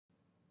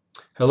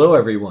Hello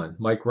everyone,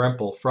 Mike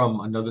Rempel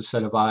from Another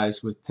Set of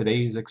Eyes with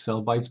today's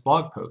Excel Bytes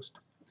blog post.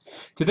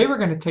 Today we're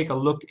going to take a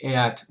look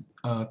at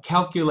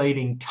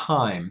calculating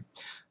time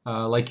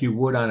like you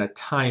would on a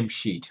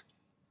timesheet,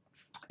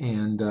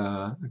 and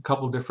a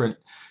couple different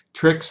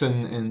tricks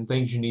and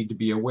things you need to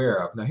be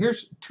aware of. Now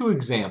here's two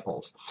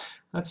examples.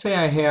 Let's say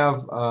I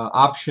have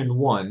option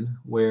 1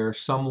 where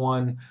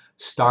someone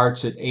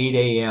starts at 8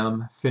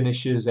 a.m.,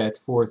 finishes at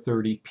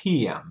 4:30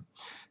 p.m.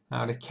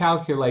 Now to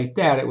calculate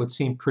that, it would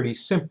seem pretty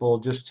simple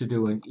just to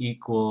do an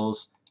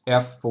equals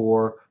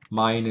F4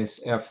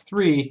 minus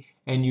F3,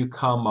 and you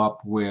come up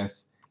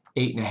with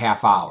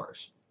 8.5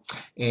 hours.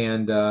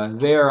 And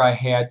there I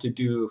had to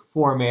do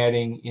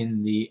formatting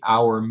in the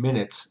hour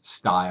minutes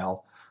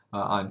style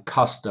on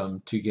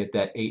custom to get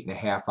that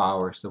 8.5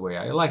 hours the way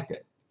I liked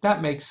it.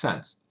 That makes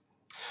sense.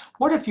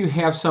 What if you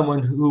have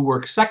someone who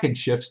works second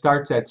shift,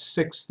 starts at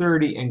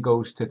 6:30 and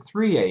goes to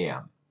 3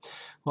 a.m.?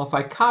 Well, if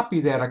I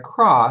copy that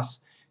across,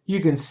 you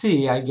can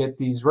see I get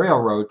these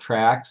railroad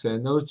tracks,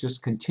 and those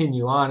just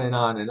continue on and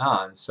on and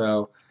on.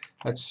 So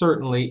that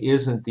certainly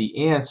isn't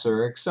the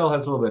answer. Excel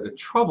has a little bit of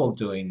trouble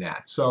doing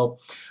that. So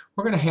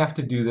we're going to have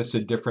to do this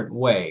a different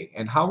way.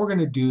 And how we're going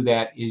to do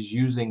that is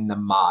using the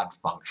mod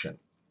function.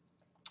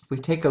 If we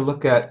take a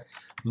look at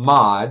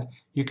mod,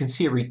 you can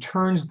see it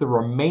returns the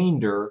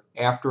remainder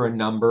after a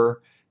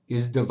number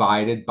is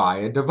divided by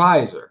a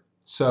divisor.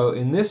 So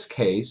in this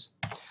case,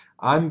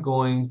 I'm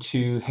going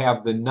to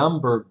have the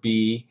number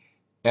be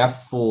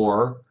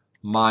F4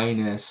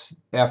 minus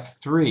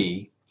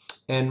F3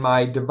 and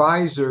my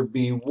divisor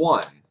be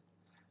 1.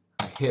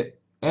 I hit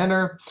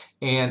enter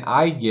and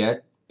I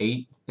get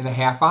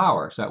 8.5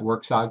 hours. That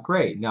works out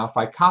great. Now if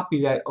I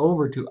copy that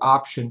over to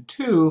option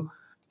 2,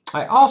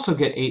 I also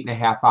get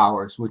 8.5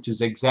 hours, which is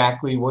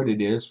exactly what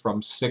it is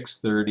from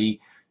 6:30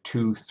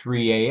 to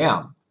 3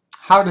 a.m.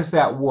 How does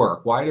that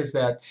work? Why does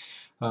that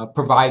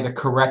provide the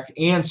correct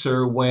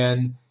answer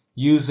when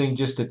using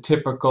just a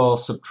typical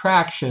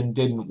subtraction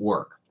didn't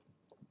work?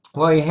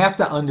 Well, you have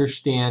to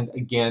understand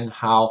again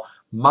how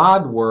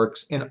mod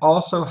works and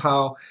also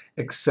how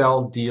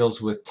Excel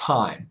deals with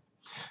time.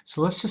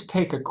 So let's just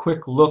take a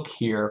quick look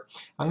here.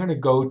 I'm going to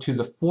go to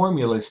the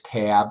Formulas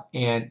tab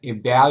and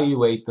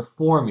evaluate the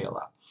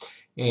formula.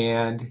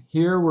 And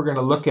here we're going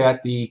to look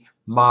at the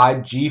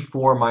mod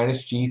G4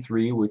 minus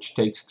G3, which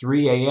takes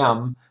 3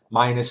 a.m.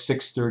 minus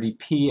 6:30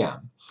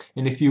 p.m.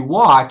 And if you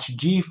watch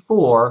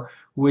G4,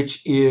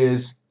 which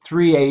is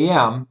 3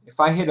 a.m., if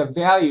I hit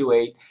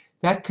evaluate,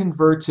 that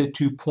converts it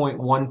to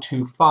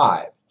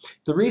 0.125.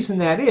 The reason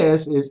that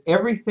is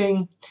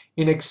everything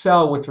in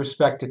Excel with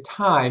respect to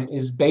time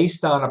is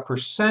based on a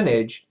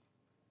percentage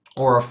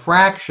or a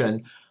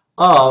fraction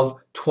of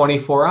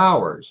 24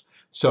 hours.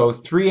 So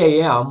 3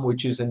 a.m.,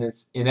 which is in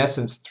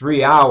essence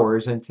 3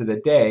 hours into the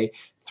day,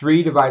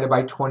 3 divided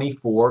by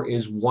 24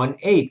 is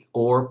 1/8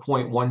 or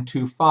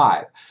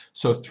 0.125.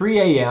 So 3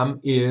 a.m.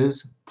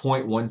 is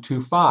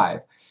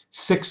 0.125.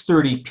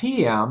 6:30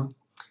 p.m.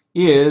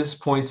 is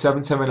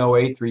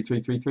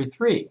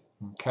 0.77083333.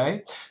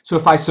 Okay, so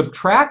if I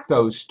subtract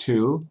those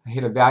two, I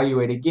hit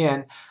evaluate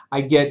again,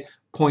 I get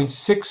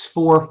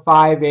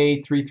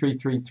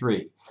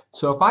 0.64583333.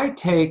 So if I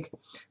take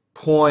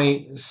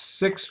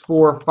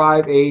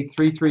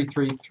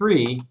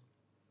 0.64583333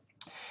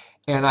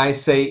 and I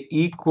say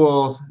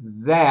equals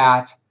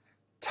that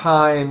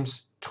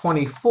times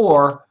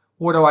 24,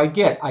 what do I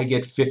get? I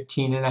get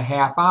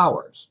 15.5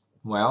 hours.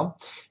 Well,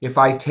 if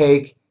I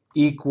take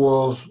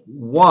equals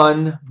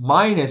 1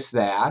 minus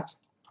that,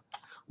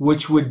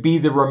 which would be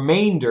the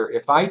remainder,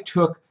 if I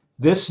took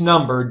this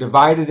number,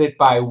 divided it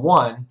by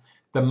 1,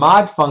 the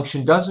mod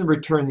function doesn't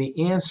return the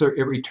answer,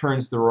 it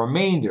returns the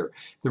remainder.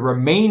 The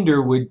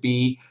remainder would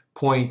be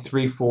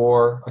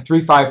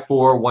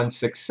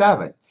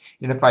 0.354167.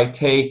 And if I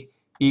take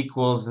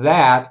equals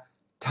that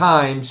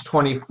times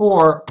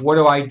 24, what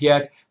do I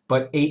get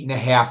but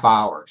 8.5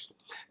 hours?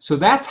 So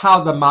that's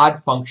how the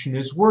mod function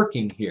is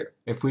working here.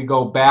 If we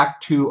go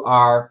back to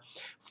our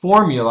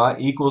formula,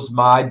 equals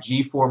mod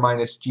G4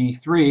 minus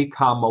G3,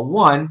 comma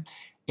 1,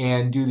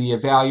 and do the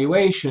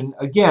evaluation,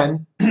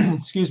 again,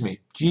 excuse me,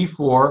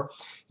 G4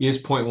 is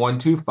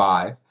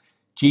 0.125,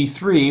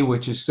 G3,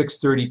 which is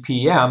 6:30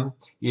 p.m.,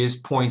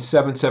 is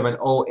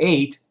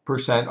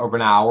 0.7708% of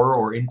an hour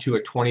or into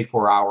a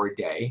 24-hour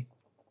day.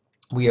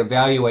 We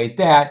evaluate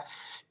that,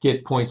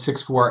 get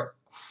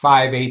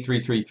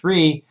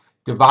 0.645833,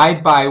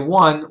 divide by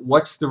 1,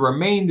 what's the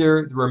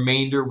remainder? The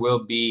remainder will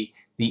be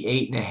the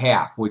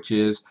 8.5, which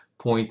is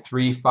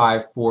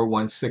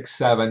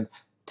 0.354167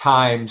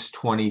 times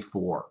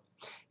 24.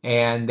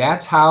 And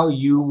that's how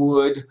you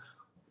would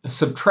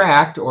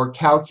subtract or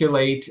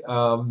calculate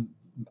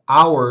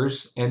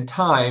hours and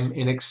time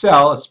in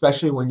Excel,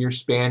 especially when you're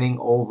spanning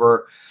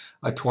over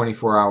a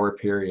 24-hour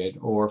period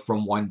or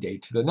from one day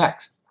to the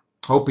next.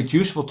 Hope it's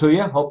useful to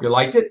you. Hope you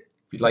liked it.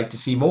 If you'd like to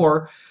see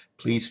more,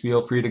 please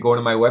feel free to go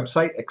to my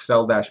website,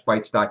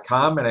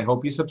 excel-bytes.com, and I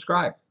hope you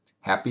subscribe.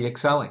 Happy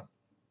excelling.